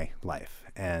part of my life.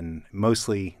 And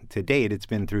mostly to date, it's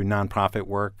been through nonprofit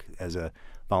work as a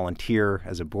volunteer,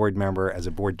 as a board member, as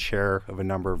a board chair of a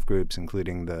number of groups,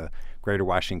 including the Greater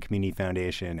Washington Community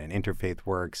Foundation and Interfaith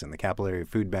Works and the Capital Area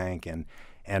Food Bank and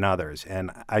others. And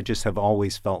I just have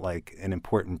always felt like an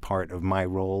important part of my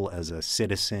role as a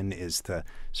citizen is to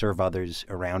serve others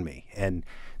around me. And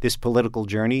this political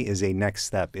journey is a next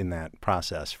step in that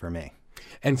process for me.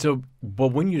 And so, but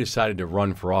when you decided to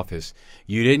run for office,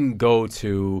 you didn't go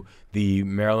to the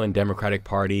Maryland Democratic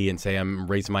Party and say, I'm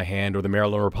raising my hand, or the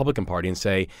Maryland Republican Party and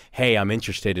say, hey, I'm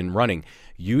interested in running.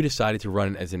 You decided to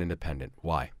run as an independent.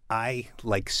 Why? I,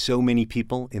 like so many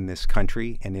people in this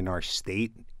country and in our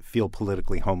state, feel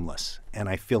politically homeless. And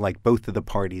I feel like both of the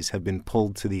parties have been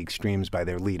pulled to the extremes by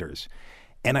their leaders.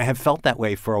 And I have felt that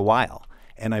way for a while.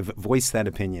 And I've voiced that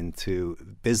opinion to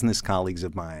business colleagues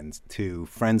of mine, to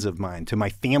friends of mine, to my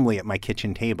family at my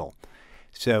kitchen table.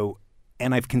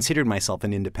 And I've considered myself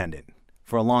an independent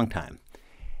for a long time.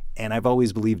 And I've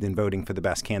always believed in voting for the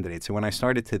best candidate. So when I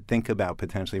started to think about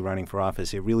potentially running for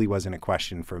office, it really wasn't a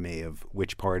question for me of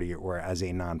which party or as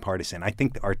a nonpartisan. I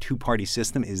think our two-party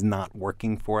system is not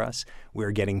working for us.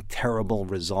 We're getting terrible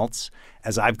results.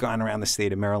 As I've gone around the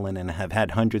state of Maryland and have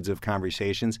had hundreds of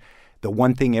conversations, the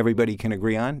one thing everybody can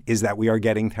agree on is that we are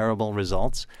getting terrible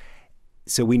results.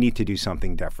 So we need to do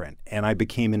something different. And I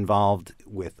became involved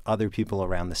with other people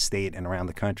around the state and around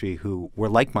the country who were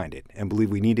like-minded and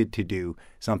believed we needed to do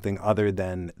something other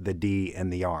than the D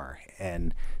and the R,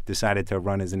 and decided to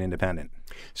run as an independent.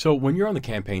 So when you're on the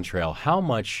campaign trail,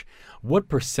 what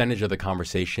percentage of the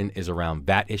conversation is around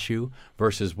that issue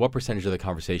versus what percentage of the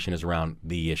conversation is around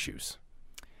the issues?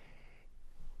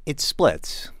 It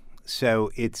splits.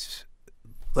 So it's,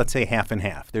 let's say, half and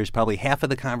half. There's probably half of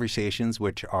the conversations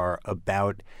which are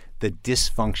about the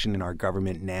dysfunction in our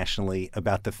government nationally,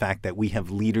 about the fact that we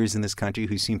have leaders in this country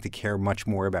who seem to care much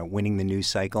more about winning the news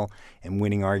cycle and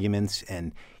winning arguments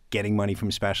and getting money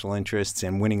from special interests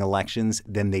and winning elections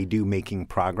than they do making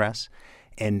progress.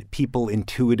 And people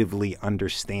intuitively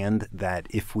understand that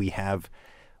if we have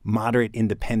moderate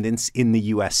independence in the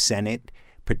U.S. Senate,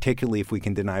 particularly if we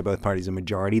can deny both parties a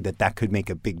majority, that could make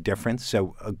a big difference.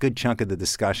 So a good chunk of the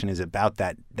discussion is about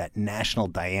that national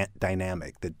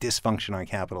dynamic, the dysfunction on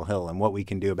Capitol Hill and what we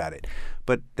can do about it.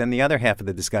 But then the other half of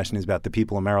the discussion is about the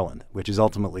people of Maryland, which is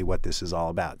ultimately what this is all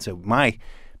about. So my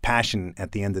passion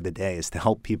at the end of the day is to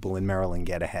help people in Maryland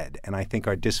get ahead. And I think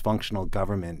our dysfunctional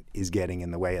government is getting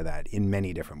in the way of that in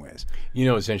many different ways. You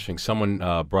know, it's interesting. Someone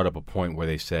brought up a point where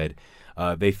they said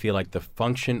they feel like the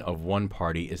function of one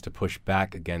party is to push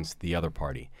back against the other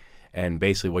party. And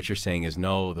basically what you're saying is,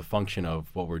 no, the function of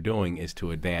what we're doing is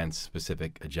to advance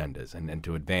specific agendas and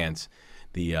to advance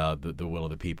the will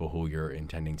of the people who you're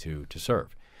intending to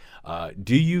serve.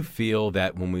 Do you feel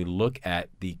that when we look at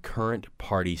the current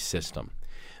party system,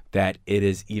 that it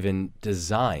is even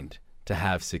designed to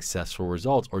have successful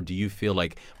results? Or do you feel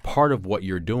like part of what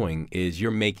you're doing is you're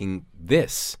making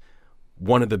this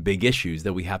one of the big issues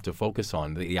that we have to focus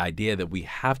on, the idea that we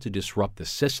have to disrupt the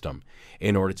system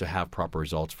in order to have proper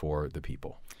results for the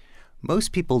people?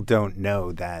 Most people don't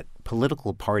know that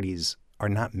political parties are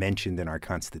not mentioned in our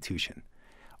Constitution.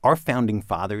 Our founding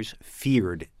fathers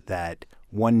feared that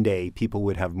one day people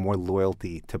would have more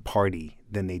loyalty to party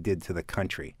than they did to the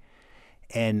country.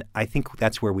 And I think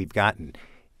that's where we've gotten.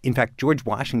 In fact, George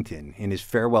Washington, in his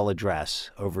farewell address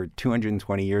over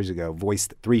 220 years ago,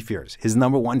 voiced 3 fears. His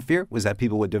number 1 fear was that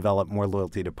people would develop more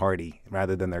loyalty to party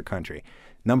rather than their country.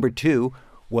 Number 2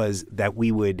 was that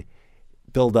we would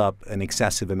build up an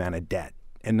excessive amount of debt.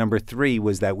 And number 3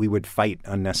 was that we would fight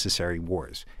unnecessary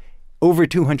wars. Over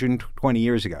 220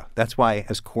 years ago. That's why,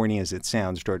 as corny as it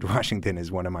sounds, George Washington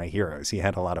is one of my heroes. He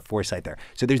had a lot of foresight there.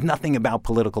 So there's nothing about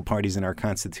political parties in our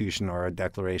Constitution or our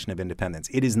Declaration of Independence.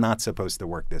 It is not supposed to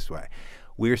work this way.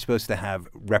 We're supposed to have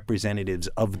representatives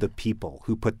of the people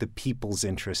who put the people's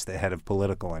interests ahead of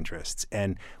political interests.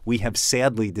 And we have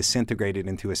sadly disintegrated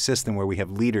into a system where we have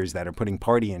leaders that are putting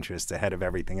party interests ahead of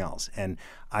everything else. And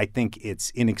I think it's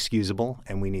inexcusable,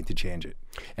 and we need to change it.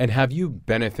 And how have you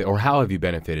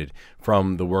benefited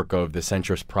from the work of the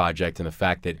Centrist Project and the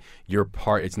fact that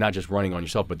it's not just running on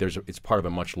yourself, but it's part of a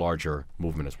much larger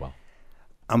movement as well?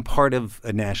 I'm part of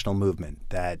a national movement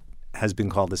that has been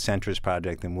called the Centrist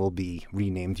Project and will be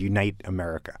renamed Unite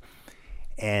America.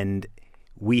 And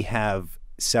we have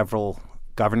several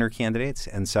governor candidates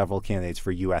and several candidates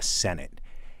for U.S. Senate.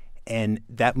 And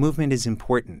that movement is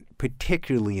important,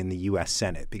 particularly in the U.S.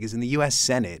 Senate, because in the U.S.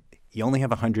 Senate, you only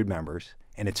have 100 members,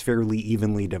 and it's fairly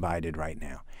evenly divided right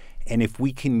now. And if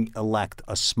we can elect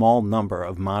a small number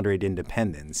of moderate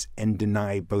independents and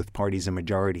deny both parties a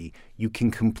majority, you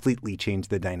can completely change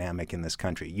the dynamic in this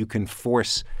country. You can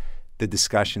force the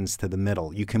discussions to the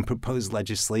middle. You can propose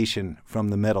legislation from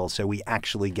the middle so we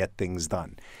actually get things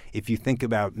done. If you think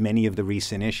about many of the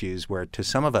recent issues where to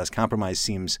some of us compromise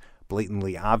seems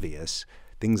blatantly obvious,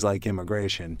 things like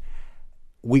immigration,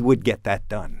 we would get that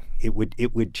done. It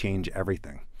would change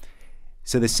everything.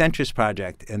 So the Centrist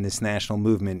Project and this national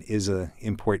movement is an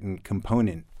important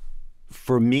component.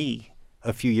 For me,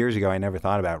 a few years ago, I never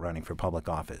thought about running for public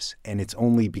office. And it's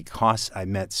only because I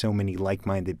met so many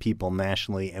like-minded people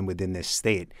nationally and within this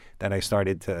state that I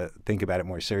started to think about it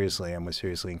more seriously and was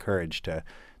seriously encouraged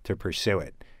to pursue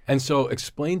it. And so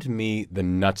explain to me the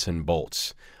nuts and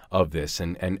bolts of this.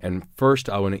 And first,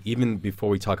 I want to, even before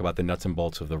we talk about the nuts and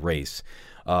bolts of the race,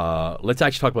 let's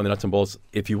actually talk about the nuts and bolts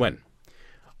if you win.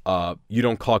 You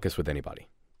don't caucus with anybody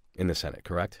in the Senate,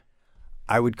 correct?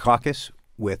 I would caucus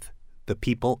with the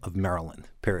people of Maryland,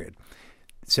 period.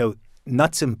 So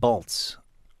nuts and bolts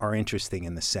are interesting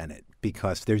in the Senate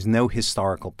because there's no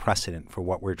historical precedent for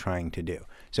what we're trying to do.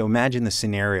 So imagine the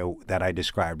scenario that I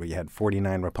described where you had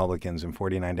 49 Republicans and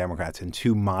 49 Democrats and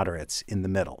 2 moderates in the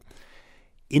middle.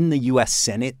 In the U.S.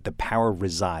 Senate, the power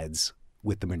resides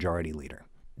with the majority leader.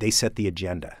 They set the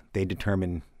agenda. They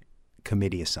determine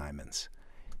committee assignments.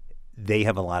 They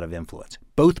have a lot of influence.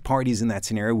 Both parties in that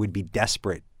scenario would be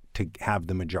desperate to have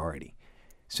the majority.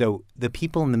 So the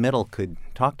people in the middle could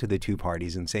talk to the 2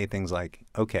 parties and say things like,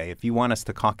 okay, if you want us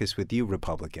to caucus with you,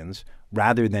 Republicans,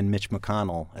 rather than Mitch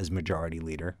McConnell as majority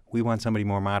leader, we want somebody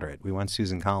more moderate. We want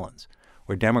Susan Collins.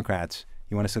 Or Democrats,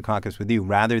 you want us to caucus with you,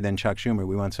 rather than Chuck Schumer,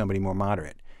 we want somebody more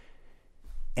moderate.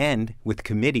 And with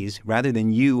committees, rather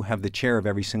than you have the chair of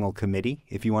every single committee,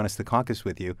 if you want us to caucus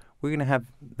with you, we're going to have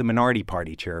the minority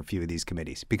party chair a few of these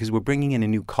committees because we're bringing in a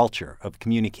new culture of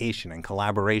communication and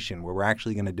collaboration where we're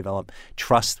actually going to develop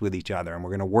trust with each other and we're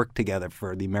going to work together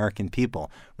for the American people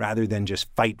rather than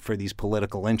just fight for these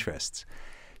political interests.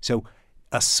 So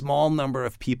a small number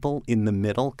of people in the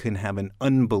middle can have an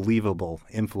unbelievable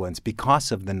influence because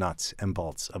of the nuts and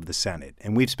bolts of the Senate.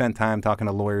 And we've spent time talking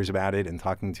to lawyers about it and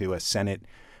talking to a Senate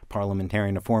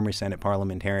parliamentarian, a former Senate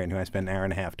parliamentarian who I spent an hour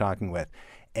and a half talking with.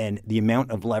 And the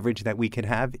amount of leverage that we could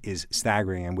have is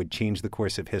staggering and would change the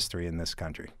course of history in this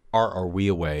country. Are we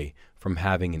away from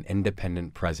having an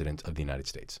independent president of the United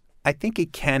States? I think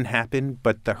it can happen,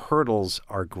 but the hurdles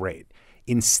are great.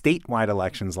 In statewide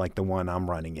elections like the one I'm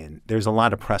running in, there's a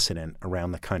lot of precedent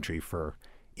around the country for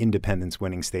independents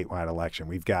winning statewide election.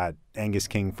 We've got Angus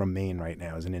King from Maine right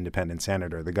now as an independent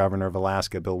senator. The governor of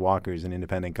Alaska, Bill Walker, is an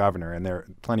independent governor, and there are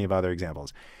plenty of other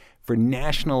examples. For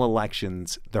national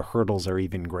elections, the hurdles are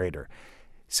even greater.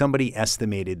 Somebody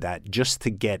estimated that just to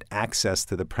get access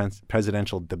to the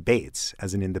presidential debates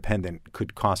as an independent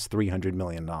could cost $300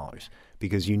 million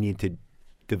because you need to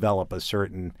develop a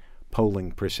certain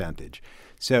polling percentage.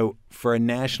 So for a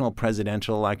national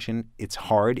presidential election, it's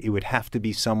hard. It would have to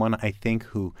be someone, I think,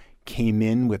 who came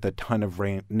in with a ton of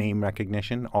name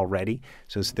recognition already.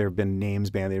 So there have been names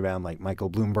bandied around like Michael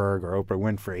Bloomberg or Oprah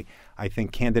Winfrey. I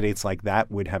think candidates like that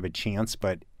would have a chance,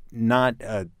 but not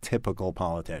a typical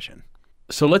politician.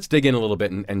 So let's dig in a little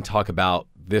bit and talk about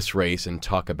this race and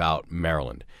talk about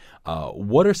Maryland.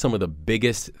 What are some of the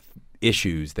biggest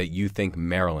issues that you think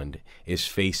Maryland is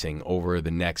facing over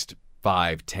the next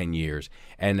 5-10 years,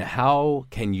 and how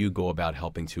can you go about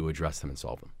helping to address them and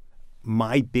solve them?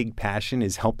 My big passion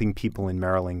is helping people in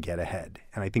Maryland get ahead.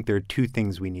 And I think there are 2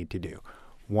 things we need to do.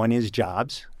 One is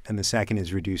jobs, and the second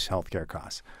is reduce healthcare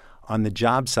costs. On the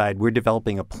job side, we're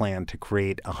developing a plan to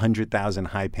create 100,000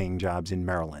 high-paying jobs in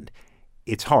Maryland.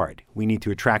 It's hard. We need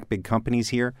to attract big companies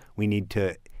here. We need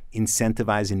to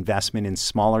incentivize investment in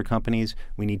smaller companies.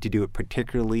 We need to do it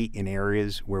particularly in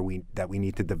areas where we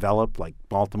need to develop, like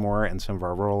Baltimore and some of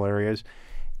our rural areas.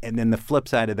 And then the flip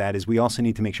side of that is we also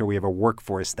need to make sure we have a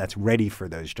workforce that's ready for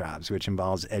those jobs, which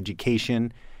involves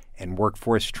education and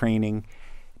workforce training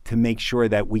to make sure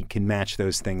that we can match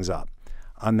those things up.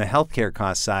 On the healthcare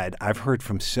cost side, I've heard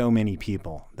from so many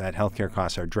people that healthcare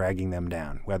costs are dragging them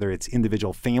down. Whether it's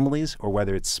individual families or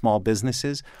whether it's small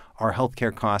businesses, our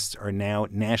healthcare costs are now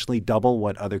nationally double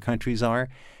what other countries are.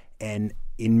 And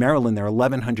in Maryland, they're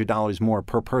 $1,100 more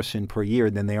per person per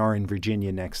year than they are in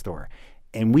Virginia next door.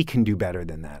 And we can do better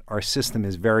than that. Our system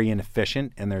is very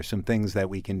inefficient, and there are some things that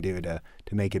we can do to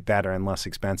make it better and less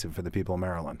expensive for the people of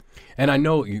Maryland. And I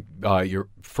know you're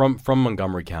from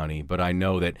Montgomery County, but I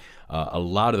know that a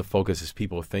lot of the focus as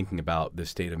people are thinking about the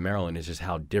state of Maryland is just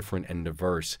how different and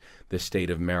diverse the state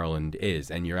of Maryland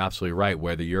is. And you're absolutely right.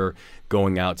 Whether you're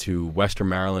going out to Western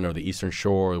Maryland or the Eastern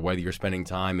Shore, or whether you're spending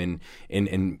time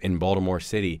in Baltimore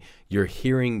City, you're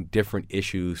hearing different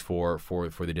issues for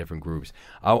the different groups.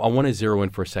 I want to zero in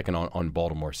for a second on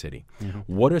Baltimore City. Mm-hmm.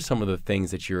 What are some of the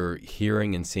things that you're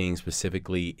hearing and seeing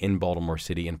specifically in Baltimore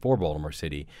City and for Baltimore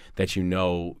City that you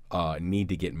know need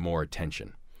to get more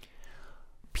attention?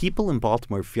 People in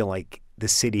Baltimore feel like the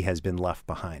city has been left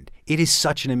behind. It is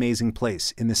such an amazing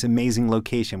place in this amazing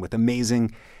location with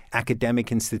amazing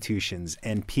academic institutions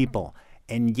and people,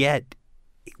 and yet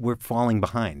we're falling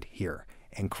behind here.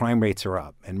 And crime rates are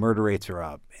up, and murder rates are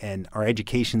up, and our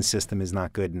education system is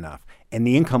not good enough, and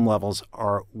the income levels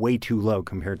are way too low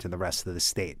compared to the rest of the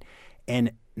state.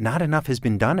 And not enough has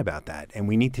been done about that, and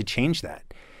we need to change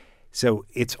that. So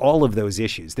it's all of those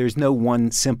issues. There's no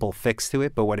one simple fix to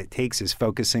it, but what it takes is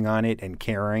focusing on it and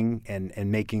caring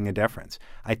and making a difference.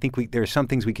 I think there are some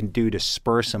things we can do to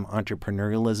spur some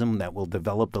entrepreneurialism that will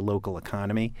develop the local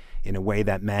economy in a way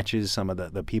that matches some of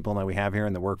the people that we have here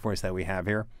and the workforce that we have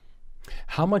here.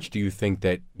 How much do you think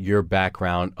that your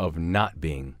background of not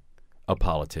being a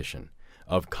politician,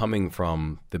 of coming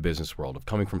from the business world, of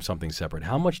coming from something separate.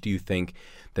 How much do you think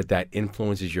that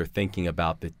influences your thinking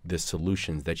about the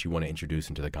solutions that you want to introduce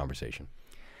into the conversation?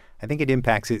 I think it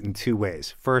impacts it in two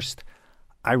ways. First,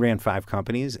 I ran 5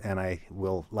 companies, and I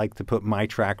will like to put my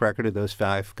track record of those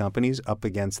 5 companies up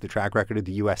against the track record of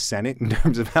the U.S. Senate in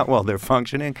terms of how well they're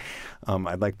functioning.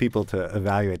 I'd like people to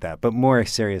evaluate that. But more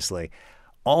seriously,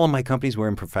 all of my companies were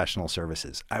in professional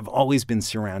services. I've always been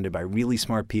surrounded by really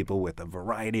smart people with a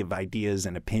variety of ideas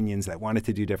and opinions that wanted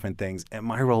to do different things. And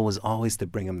my role was always to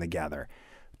bring them together,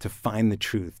 to find the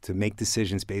truth, to make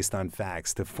decisions based on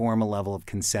facts, to form a level of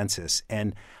consensus.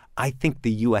 And I think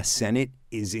the U.S. Senate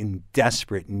is in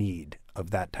desperate need of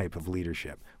that type of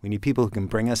leadership. We need people who can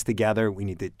bring us together. We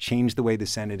need to change the way the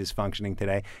Senate is functioning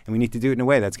today, and we need to do it in a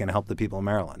way that's going to help the people of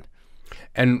Maryland.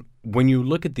 And when you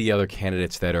look at the other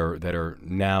candidates that are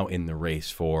now in the race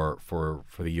for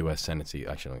the U.S. Senate seat,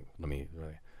 actually,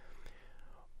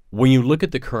 when you look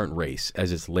at the current race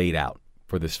as it's laid out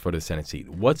for the Senate seat,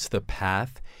 what's the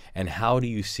path, and how do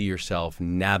you see yourself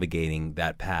navigating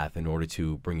that path in order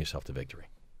to bring yourself to victory?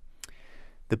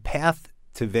 The path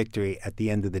to victory at the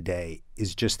end of the day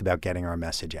is just about getting our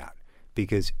message out,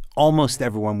 because almost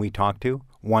everyone we talk to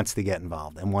wants to get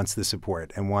involved and wants the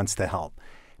support and wants to help,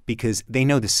 because they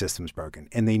know the system's broken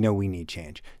and they know we need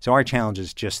change. So our challenge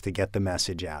is just to get the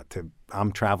message out.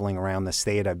 I'm traveling around the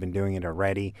state. I've been doing it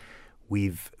already.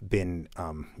 We've been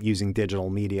using digital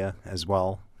media as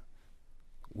well.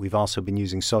 We've also been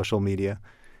using social media.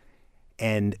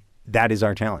 And that is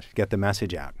our challenge, get the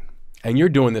message out. And you're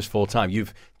doing this full time.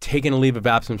 You've taken a leave of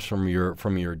absence from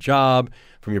your job,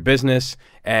 from your business,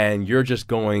 and you're just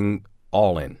going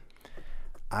all in.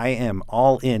 I am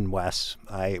all in, Wes.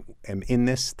 I am in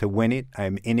this to win it.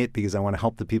 I'm in it because I want to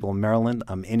help the people of Maryland.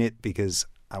 I'm in it because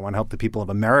I want to help the people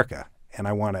of America, and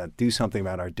I want to do something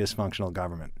about our dysfunctional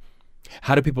government.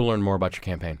 How do people learn more about your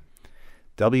campaign?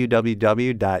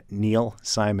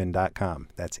 www.neilsimon.com.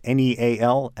 That's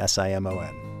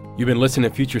NEALSIMON. You've been listening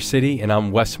to Future City, and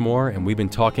I'm Wes Moore, and we've been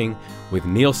talking with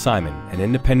Neil Simon, an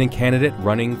independent candidate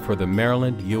running for the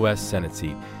Maryland U.S. Senate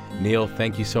seat. Neil,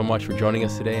 thank you so much for joining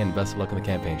us today, and best of luck on the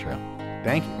campaign trail.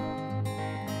 Thank you.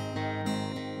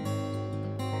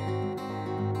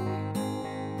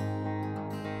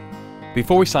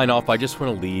 Before we sign off, I just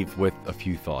want to leave with a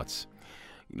few thoughts.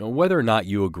 Whether or not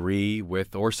you agree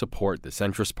with or support the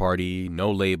Centrist Party,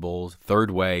 No Labels,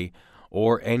 Third Way,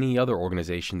 or any other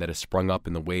organization that has sprung up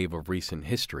in the wave of recent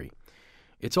history,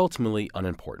 it's ultimately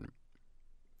unimportant.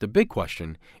 The big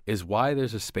question is why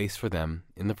there's a space for them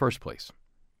in the first place.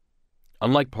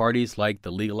 Unlike parties like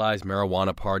the Legalized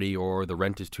Marijuana Party or the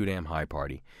Rent is Too Damn High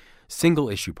Party,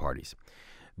 single-issue parties,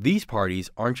 these parties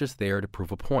aren't just there to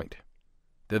prove a point.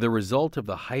 They're the result of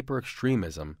the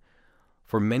hyper-extremism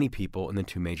for many people in the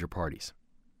two major parties.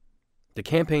 The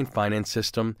campaign finance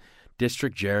system,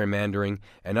 district gerrymandering,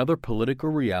 and other political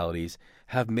realities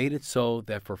have made it so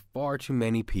that for far too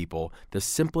many people, the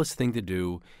simplest thing to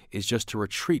do is just to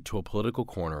retreat to a political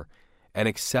corner and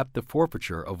accept the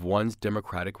forfeiture of one's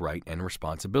democratic right and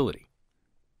responsibility.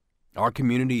 Our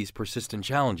community's persistent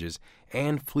challenges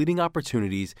and fleeting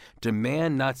opportunities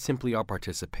demand not simply our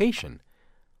participation,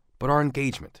 but our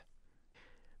engagement.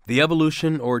 The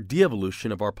evolution or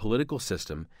de-evolution of our political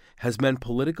system has meant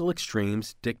political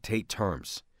extremes dictate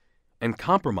terms, and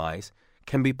compromise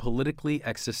can be politically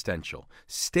existential.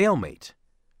 Stalemate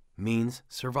means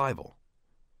survival.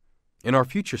 In our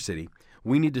future city,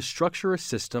 we need to structure a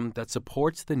system that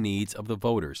supports the needs of the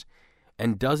voters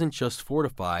and doesn't just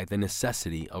fortify the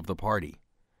necessity of the party.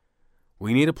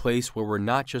 We need a place where we're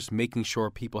not just making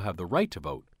sure people have the right to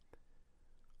vote,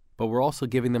 but we're also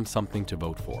giving them something to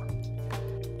vote for.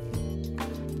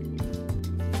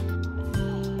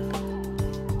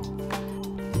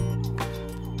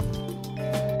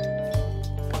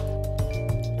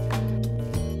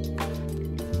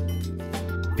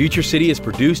 Future City is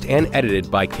produced and edited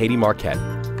by Katie Marquette.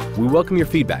 We welcome your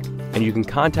feedback, and you can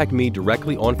contact me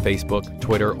directly on Facebook,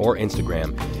 Twitter, or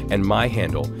Instagram, and my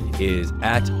handle is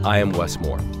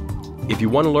 @IamWesMoore. If you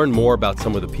want to learn more about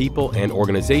some of the people and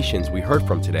organizations we heard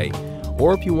from today,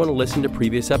 or if you want to listen to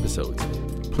previous episodes,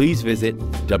 please visit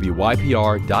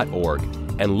wypr.org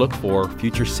and look for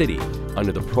Future City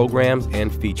under the Programs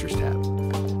and Features tab.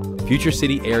 Future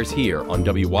City airs here on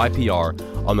WYPR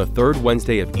on the third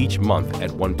Wednesday of each month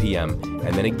at 1 p.m.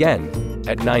 and then again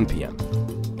at 9 p.m.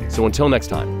 So until next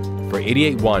time, for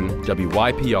 88.1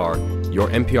 WYPR, your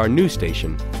NPR news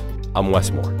station, I'm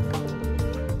Wes Moore.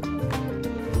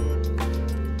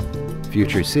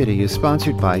 Future City is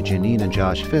sponsored by Janine and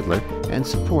Josh Fidler and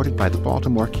supported by the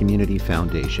Baltimore Community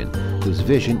Foundation, whose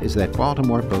vision is that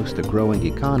Baltimore boasts a growing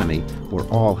economy where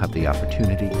all have the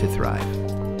opportunity to thrive.